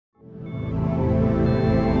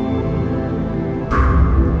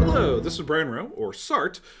this is Brian Rowe, or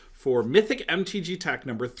Sart, for Mythic MTG Tech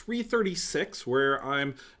number 336, where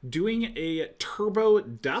I'm doing a Turbo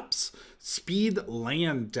Depths Speed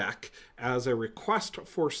Land deck as a request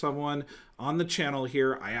for someone on the channel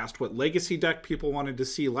here. I asked what Legacy deck people wanted to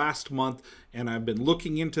see last month, and I've been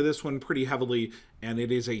looking into this one pretty heavily, and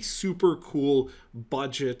it is a super cool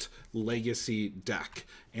budget Legacy deck.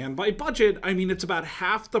 And by budget, I mean it's about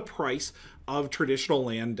half the price of traditional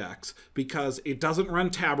land decks, because it doesn't run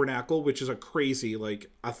Tabernacle, which is a crazy like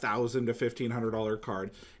 $1,000 to $1,500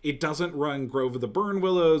 card. It doesn't run Grove of the Burn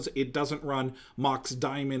Willows. It doesn't run Mox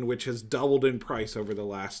Diamond, which has doubled in price over the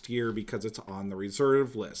last year because it's on the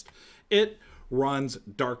reserve list. It runs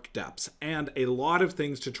Dark Depths and a lot of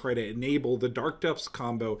things to try to enable the Dark Depths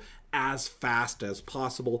combo as fast as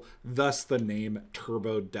possible, thus the name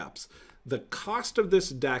Turbo Depths. The cost of this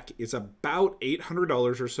deck is about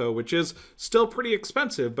 $800 or so, which is still pretty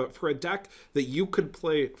expensive, but for a deck that you could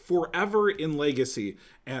play forever in Legacy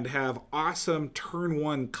and have awesome turn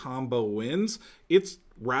one combo wins, it's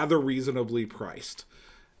rather reasonably priced.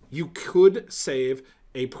 You could save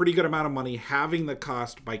a pretty good amount of money having the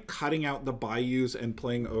cost by cutting out the Bayous and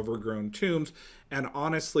playing Overgrown Tombs, and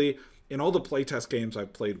honestly, in all the playtest games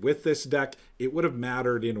I've played with this deck, it would have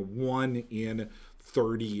mattered in 1 in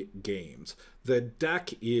 30 games. The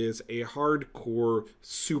deck is a hardcore,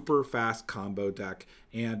 super fast combo deck,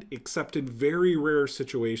 and except in very rare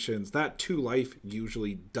situations, that 2 life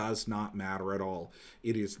usually does not matter at all.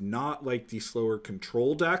 It is not like the slower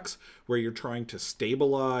control decks where you're trying to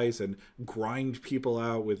stabilize and grind people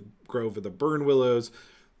out with Grove of the Burn Willows.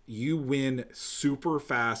 You win super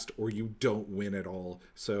fast or you don't win at all.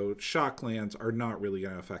 So shock lands are not really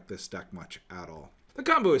going to affect this deck much at all. The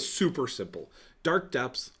combo is super simple. Dark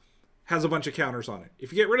Depths has a bunch of counters on it.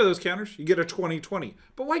 If you get rid of those counters, you get a 20/20.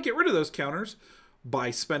 But why get rid of those counters? By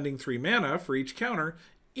spending 3 mana for each counter,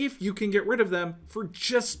 if you can get rid of them for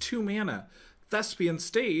just 2 mana. Thespian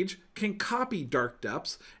Stage can copy Dark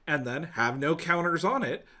Depths and then have no counters on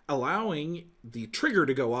it, allowing the trigger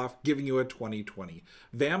to go off, giving you a 20/20.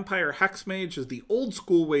 Vampire Hexmage is the old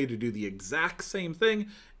school way to do the exact same thing,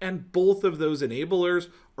 and both of those enablers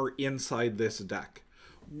are inside this deck.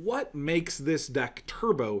 What makes this deck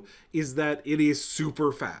turbo is that it is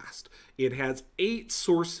super fast. It has 8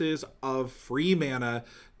 sources of free mana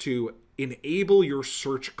to enable your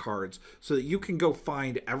search cards so that you can go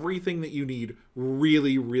find everything that you need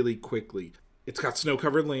really, really quickly. It's got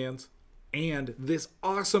snow-covered lands and this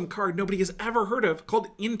awesome card nobody has ever heard of called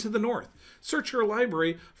Into the North. Search your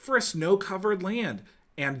library for a snow-covered land,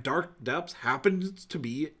 and Dark Depths happens to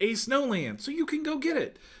be a snow land, so you can go get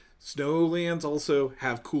it. Snow lands also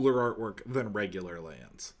have cooler artwork than regular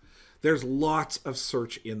lands. There's lots of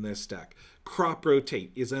search in this deck. Crop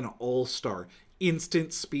Rotate is an all-star.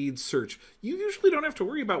 Instant speed search. You usually don't have to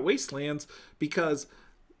worry about wastelands because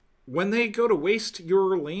when they go to waste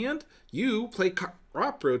your land, you play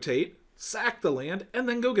Crop Rotate, sack the land, and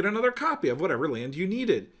then go get another copy of whatever land you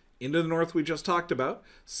needed. Into the North we just talked about.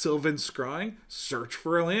 Sylvan Scrying, search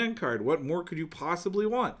for a land card. What more could you possibly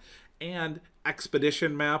want? And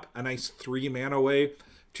Expedition Map, a nice 3 mana way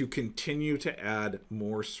to continue to add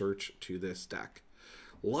more search to this deck.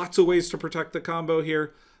 Lots of ways to protect the combo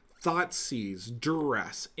here. Thoughtseize,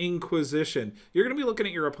 Duress, Inquisition. You're going to be looking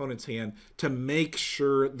at your opponent's hand to make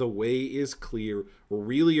sure the way is clear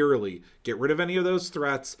really early. Get rid of any of those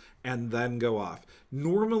threats and then go off.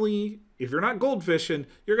 Normally, if you're not goldfishing,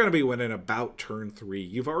 you're going to be winning about turn 3.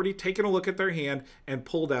 You've already taken a look at their hand and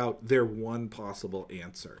pulled out their one possible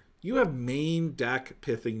answer. You have main deck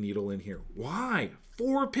Pithing Needle in here. Why?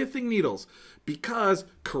 4 Pithing Needles. Because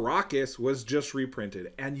Karakas was just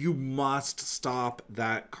reprinted, and you must stop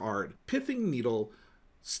that card. Pithing Needle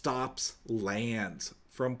stops lands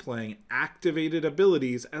from playing activated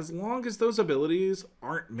abilities as long as those abilities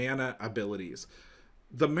aren't mana abilities.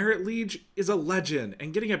 The Merit Liege is a legend,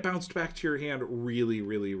 and getting it bounced back to your hand really,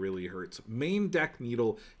 really, really hurts. Main deck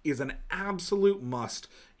Needle is an absolute must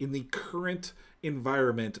in the current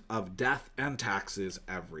environment of death and taxes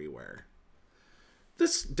everywhere.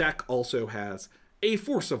 This deck also has a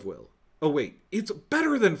Force of Will. Oh wait, it's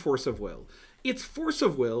better than Force of Will. It's Force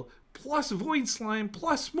of Will plus Void Slime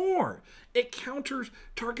plus more. It counters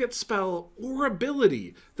target spell or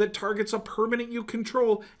ability that targets a permanent you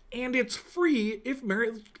control, and it's free if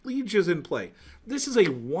Merit Liege is in play. This is a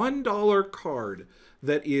 $1 card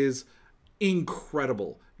that is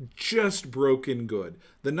incredible. Just broken good.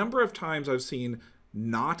 The number of times I've seen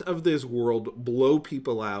not of this world blow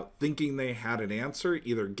people out thinking they had an answer,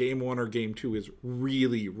 either game 1 or game 2, is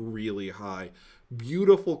really, really high.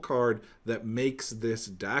 Beautiful card that makes this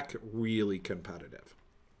deck really competitive.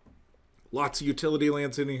 Lots of utility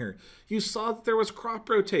lands in here. You saw that there was crop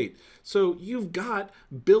rotate. So you've got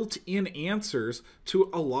built-in answers to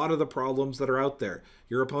a lot of the problems that are out there.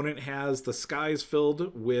 Your opponent has the skies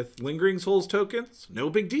filled with Lingering Souls tokens. No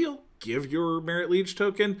big deal. Give your Merit Liege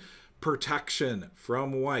token protection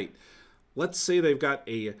from white. Let's say they've got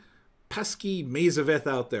a pesky Maze of Ith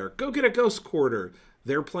out there. Go get a Ghost Quarter.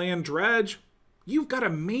 They're playing Dredge. You've got a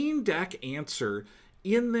main deck answer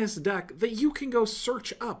in this deck that you can go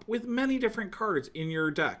search up with many different cards in your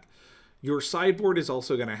deck. Your sideboard is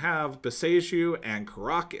also going to have Boseiju and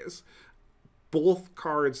Karakas, both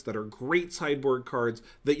cards that are great sideboard cards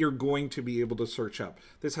that you're going to be able to search up.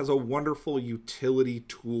 This has a wonderful utility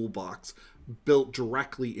toolbox built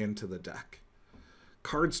directly into the deck.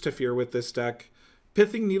 Cards to fear with this deck.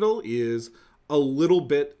 Pithing Needle is a little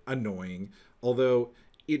bit annoying, although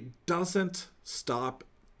it doesn't stop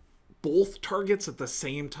both targets at the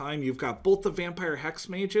same time. You've got both the Vampire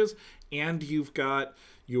Hexmages and you've got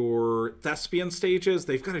your Thespian stages.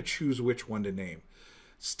 They've got to choose which one to name.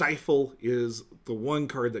 Stifle is the one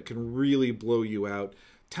card that can really blow you out.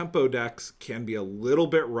 Tempo decks can be a little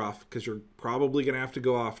bit rough because you're probably going to have to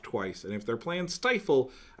go off twice. And if they're playing Stifle,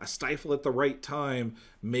 a Stifle at the right time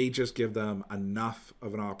may just give them enough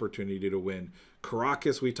of an opportunity to win.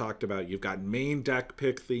 Karakas we talked about. You've got main deck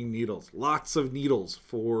Pithing Needles. Lots of needles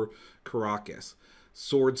for Karakas.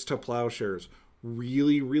 Swords to Plowshares.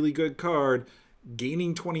 Really, really good card.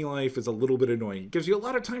 Gaining 20 life is a little bit annoying. It gives you a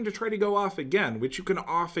lot of time to try to go off again, which you can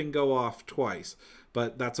often go off twice.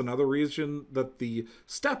 But that's another reason that the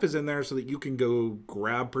step is in there so that you can go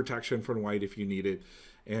grab protection from white if you need it.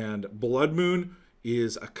 And Blood Moon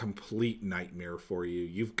is a complete nightmare for you.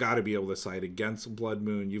 You've got to be able to side against Blood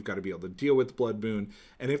Moon. You've got to be able to deal with Blood Moon.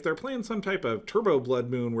 And if they're playing some type of Turbo Blood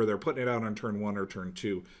Moon where they're putting it out on turn 1 or turn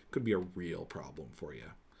 2, it could be a real problem for you.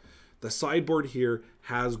 The sideboard here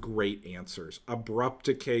has great answers. Abrupt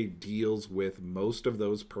Decay deals with most of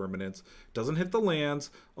those permanents. Doesn't hit the lands,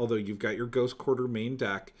 although you've got your Ghost Quarter main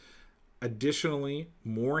deck. Additionally,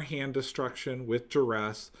 more hand destruction with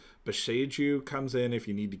Duress. Boseiju comes in if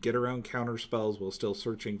you need to get around counter spells while still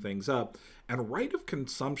searching things up. And Rite of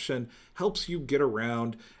Consumption helps you get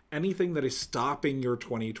around anything that is stopping your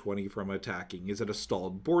 2020 from attacking. Is it a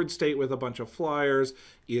stalled board state with a bunch of flyers?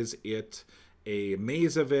 Is it a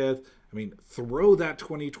Maze of Ith? I mean, throw that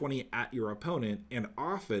 2020 at your opponent, and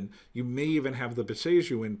often you may even have the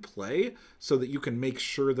Boseiju in play so that you can make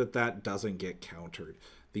sure that that doesn't get countered.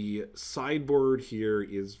 The sideboard here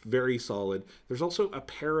is very solid. There's also a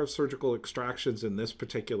pair of surgical extractions in this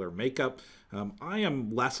particular makeup. I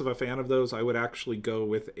am less of a fan of those. I would actually go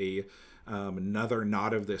with a another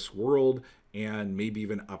Not of This World and maybe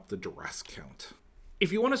even up the Duress count.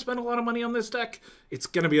 If you want to spend a lot of money on this deck, it's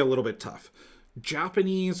going to be a little bit tough.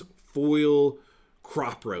 Japanese foil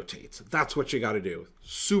crop rotates. That's what you got to do.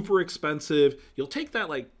 Super expensive. You'll take that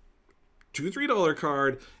like $2-3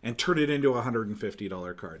 card and turn it into a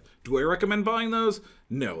 $150 card. Do I recommend buying those?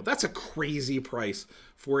 No, that's a crazy price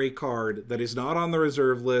for a card that is not on the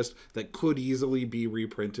reserve list, that could easily be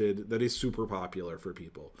reprinted, that is super popular for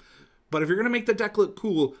people. But if you're going to make the deck look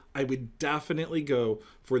cool, I would definitely go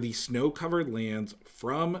for the snow-covered lands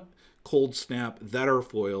from Cold Snap that are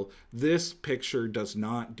foil. This picture does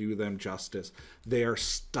not do them justice. They are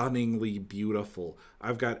stunningly beautiful.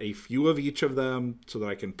 I've got a few of each of them so that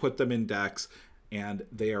I can put them in decks, and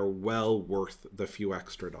they are well worth the few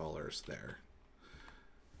extra dollars there.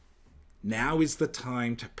 Now is the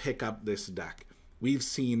time to pick up this deck. We've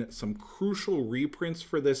seen some crucial reprints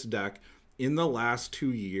for this deck in the last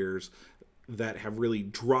 2 years that have really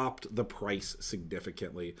dropped the price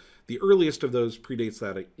significantly. The earliest of those predates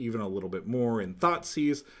that even a little bit more in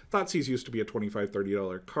Thoughtseize. Thoughtseize used to be a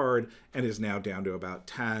 $25-$30 card and is now down to about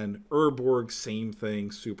 $10. Urborg, same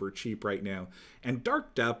thing, super cheap right now. And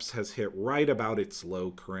Dark Depths has hit right about its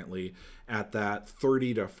low currently at that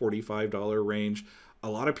 $30 to $45 range. A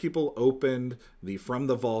lot of people opened the From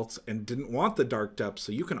the Vaults and didn't want the Dark Depths,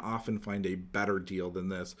 so you can often find a better deal than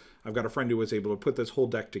this. I've got a friend who was able to put this whole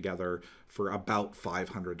deck together for about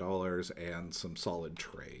 $500 and some solid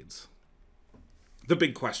trades. The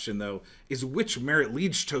big question, though, is which Merit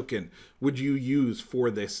Liege token would you use for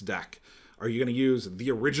this deck? Are you going to use the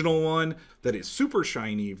original one that is super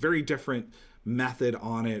shiny, very different method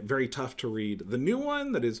on it, very tough to read? The new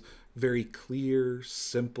one that is very clear,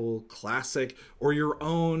 simple, classic, or your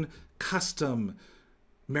own custom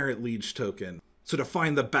Merit Liege token? So to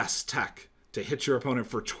find the best tech to hit your opponent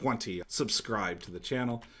for 20, subscribe to the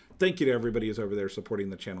channel. Thank you to everybody who's over there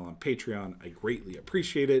supporting the channel on Patreon. I greatly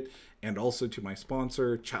appreciate it. And also to my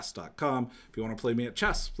sponsor, chess.com. If you want to play me at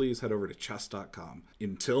chess, please head over to chess.com.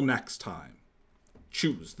 Until next time.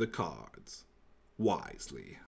 choose the cards wisely.